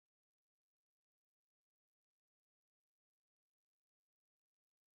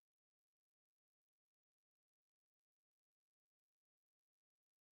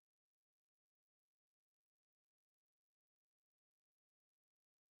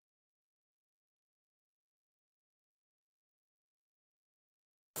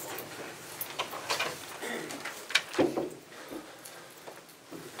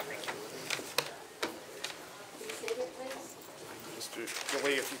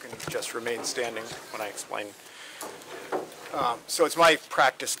can just remain standing when I explain. So it's my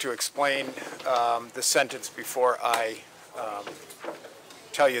practice to explain the sentence before I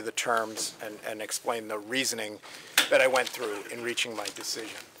tell you the terms and explain the reasoning that I went through in reaching my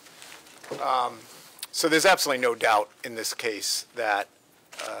decision. So there's absolutely no doubt in this case that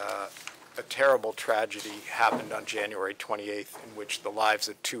a terrible tragedy happened on January 28th in which the lives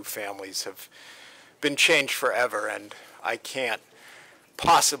of two families have been changed forever, and I can't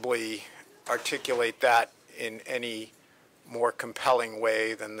possibly articulate that in any more compelling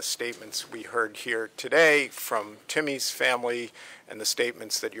way than the statements we heard here today from Timmy's family and the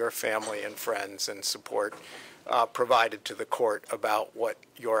statements that your family and friends and support provided to the court about what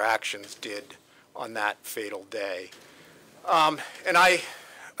your actions did on that fatal day. And I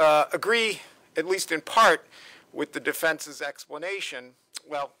agree, at least in part, with the defense's explanation.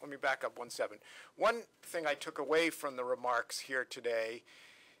 Well, let me back up 1-7. One thing I took away from the remarks here today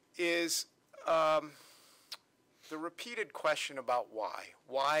is the repeated question about why.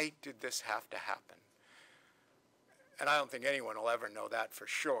 Why did this have to happen? And I don't think anyone will ever know that for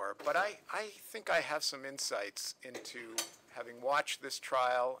sure, but I think I have some insights into, having watched this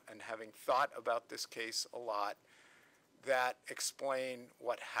trial and having thought about this case a lot, that explain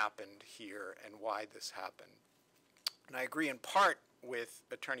what happened here and why this happened. And I agree in part with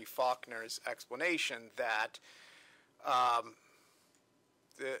Attorney Faulkner's explanation that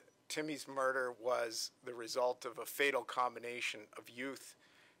Timmy's murder was the result of a fatal combination of youth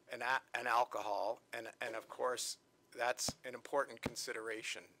and alcohol, and of course that's an important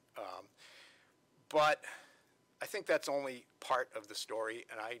consideration. But I think that's only part of the story,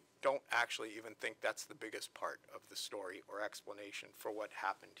 and I don't actually even think that's the biggest part of the story or explanation for what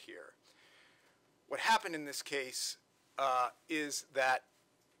happened here. What happened in this case is that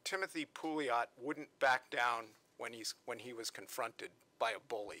Timothy Pouliot wouldn't back down when he was confronted by a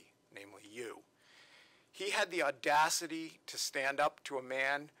bully, namely you. He had the audacity to stand up to a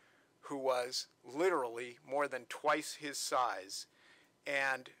man who was literally more than twice his size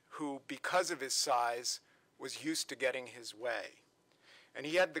and who, because of his size, was used to getting his way. And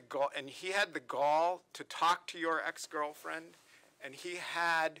he had the gall to talk to your ex-girlfriend, and he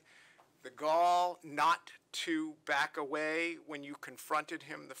had the gall not to back away when you confronted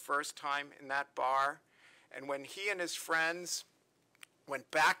him the first time in that bar. And when he and his friends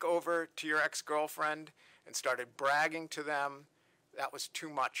went back over to your ex-girlfriend and started bragging to them, that was too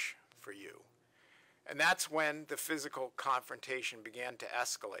much for you. And that's when the physical confrontation began to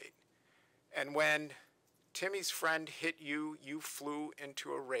escalate. And when Timmy's friend hit you, you flew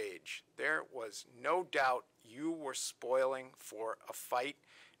into a rage. There was no doubt you were spoiling for a fight,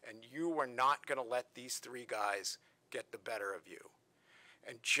 and you were not going to let these three guys get the better of you.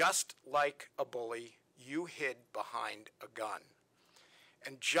 And just like a bully, you hid behind a gun.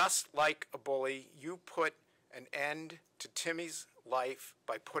 And just like a bully, you put an end to Timmy's life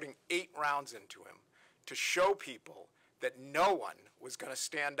by putting 8 rounds into him to show people that no one was going to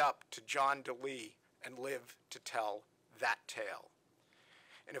stand up to John Delee and live to tell that tale.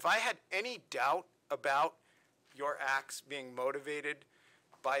 And if I had any doubt about your acts being motivated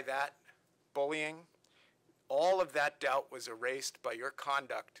by that bullying, all of that doubt was erased by your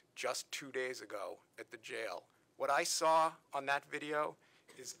conduct just 2 days ago at the jail. What I saw on that video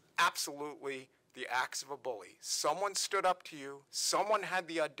is absolutely the acts of a bully. Someone stood up to you. Someone had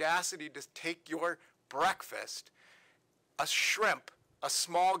the audacity to take your breakfast, a shrimp, a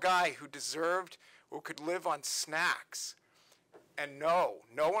small guy who could live on snacks. And no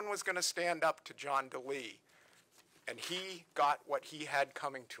one was going to stand up to John Delee. And he got what he had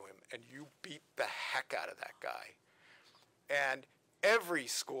coming to him, and you beat the heck out of that guy. And every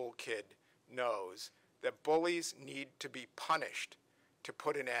school kid knows that bullies need to be punished to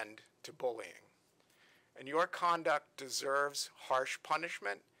put an end to bullying. And your conduct deserves harsh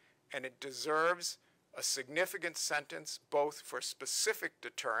punishment, and it deserves a significant sentence, both for specific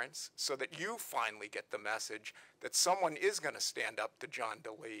deterrence, so that you finally get the message that someone is going to stand up to John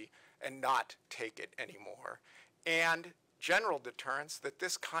Delee and not take it anymore, and general deterrence that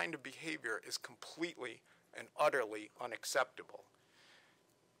this kind of behavior is completely and utterly unacceptable.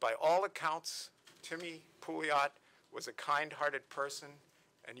 By all accounts, Timmy Pouliot was a kind-hearted person,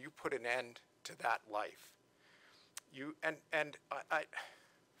 and you put an end to that life.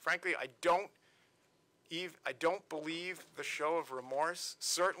 Frankly, I don't believe the show of remorse.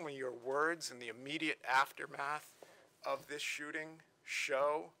 Certainly your words in the immediate aftermath of this shooting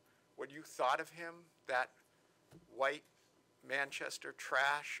show what you thought of him, that white Manchester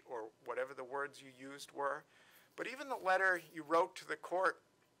trash, or whatever the words you used were. But even the letter you wrote to the court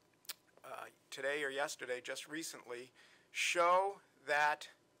today or yesterday, just recently, show that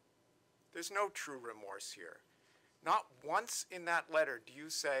There's no true remorse here. Not once in that letter do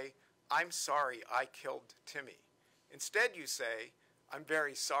you say, I'm sorry I killed Timmy. Instead you say, I'm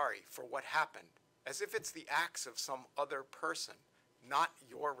very sorry for what happened, as if it's the acts of some other person, not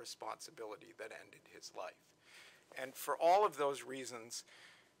your responsibility that ended his life. And for all of those reasons,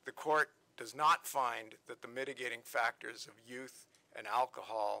 the court does not find that the mitigating factors of youth and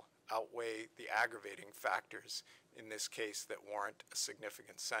alcohol outweigh the aggravating factors in this case that warrant a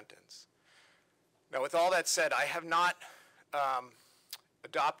significant sentence. Now, with all that said, I have not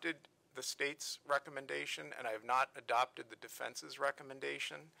adopted the state's recommendation, and I have not adopted the defense's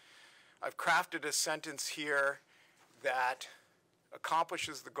recommendation. I've crafted a sentence here that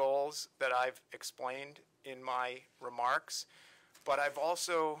accomplishes the goals that I've explained in my remarks, but I've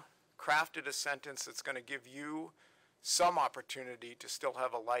also crafted a sentence that's going to give you some opportunity to still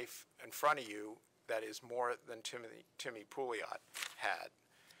have a life in front of you that is more than Timmy Pouliot had.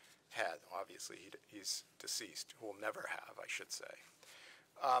 Obviously, he's deceased, who will never have, I should say.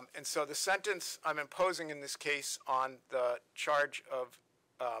 And so the sentence I'm imposing in this case on the charge of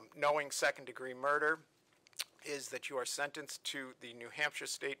knowing second-degree murder is that you are sentenced to the New Hampshire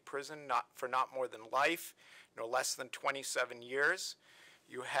State Prison for not more than life, no less than 27 years.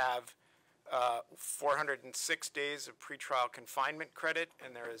 You have 406 days of pretrial confinement credit,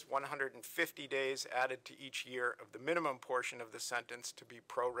 and there is 150 days added to each year of the minimum portion of the sentence to be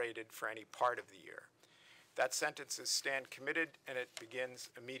prorated for any part of the year. That sentence is stand committed, and it begins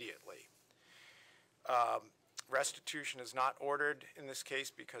immediately. Restitution is not ordered in this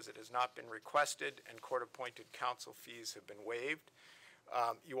case because it has not been requested, and court-appointed counsel fees have been waived.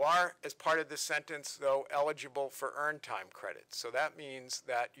 You are, as part of this sentence, though, eligible for earned time credit. So that means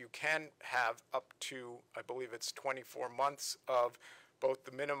that you can have up to, I believe it's 24 months of both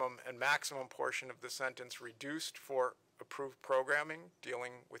the minimum and maximum portion of the sentence reduced for approved programming,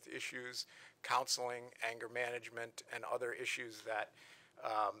 dealing with issues, counseling, anger management, and other issues that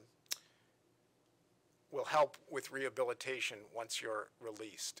will help with rehabilitation once you're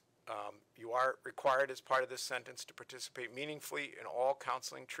released. You are required as part of this sentence to participate meaningfully in all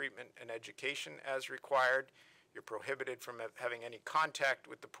counseling, treatment, and education as required. You're prohibited from having any contact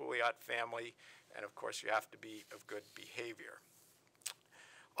with the Pouliot family, and of course you have to be of good behavior.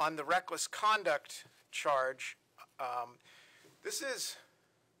 On the reckless conduct charge, this is,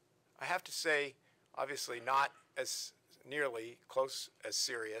 I have to say, obviously not as nearly close as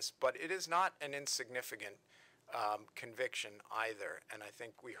serious, but it is not an insignificant conviction either. And I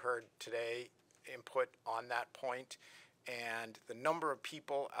think we heard today input on that point, and the number of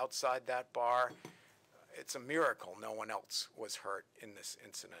people outside that bar, it's a miracle no one else was hurt in this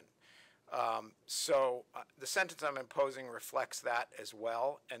incident. So the sentence I'm imposing reflects that as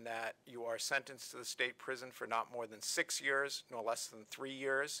well, and that you are sentenced to the state prison for not more than 6 years, no less than 3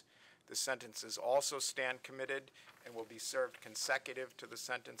 years. The sentence is also stand committed and will be served consecutive to the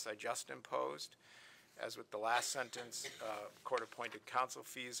sentence I just imposed. As with the last sentence, court-appointed counsel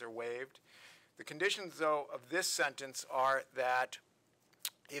fees are waived. The conditions, though, of this sentence are that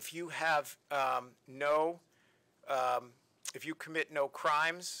if you have if you commit no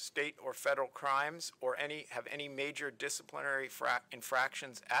crimes, state or federal crimes, or have any major disciplinary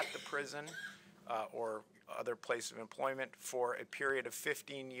infractions at the prison or other place of employment for a period of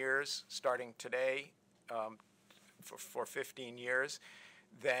 15 years, starting today, for 15 years,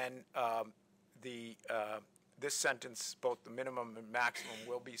 then this sentence, both the minimum and maximum,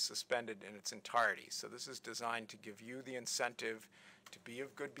 will be suspended in its entirety. So this is designed to give you the incentive to be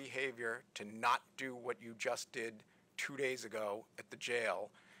of good behavior, to not do what you just did 2 days ago at the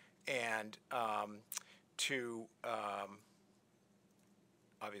jail, and to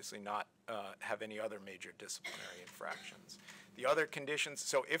obviously not have any other major disciplinary infractions. The other conditions,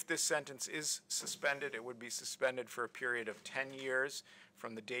 so if this sentence is suspended, it would be suspended for a period of 10 years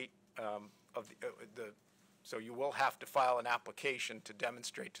from the date of so you will have to file an application to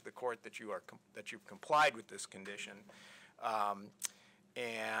demonstrate to the court that you've complied with this condition.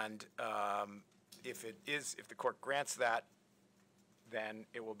 If the court grants that, then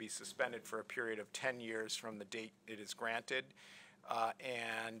it will be suspended for a period of 10 years from the date it is granted.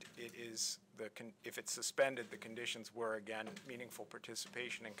 And if it's suspended, the conditions were, again, meaningful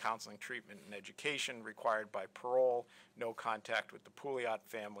participation in counseling, treatment, and education required by parole, no contact with the Pouliot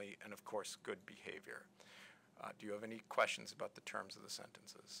family, and, of course, good behavior. Do you have any questions about the terms of the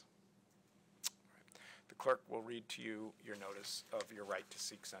sentences? Right. The clerk will read to you your notice of your right to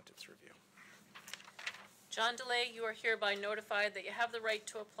seek sentence review. John Delee, you are hereby notified that you have the right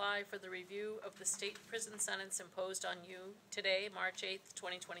to apply for the review of the state prison sentence imposed on you today, March 8th,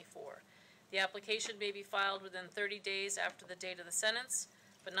 2024. The application may be filed within 30 days after the date of the sentence.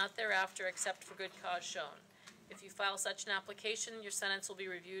 but not thereafter except for good cause shown. If you file such an application, your sentence will be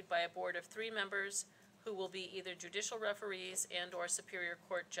reviewed by a board of 3 members who will be either judicial referees and/or Superior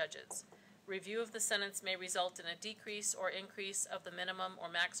Court judges. Review of the sentence may result in a decrease or increase of the minimum or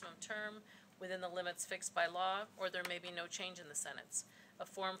maximum term within the limits fixed by law, or there may be no change in the sentence. A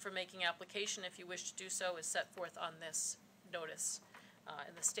form for making application, if you wish to do so, is set forth on this notice.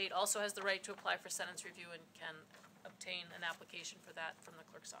 And the state also has the right to apply for sentence review and can obtain an application for that from the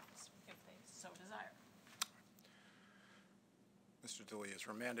clerk's office, if they so desire. Mr. Delee is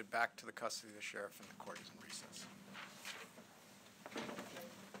remanded back to the custody of the sheriff, and the court is in recess.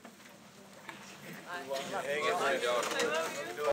 Hang in there, dog.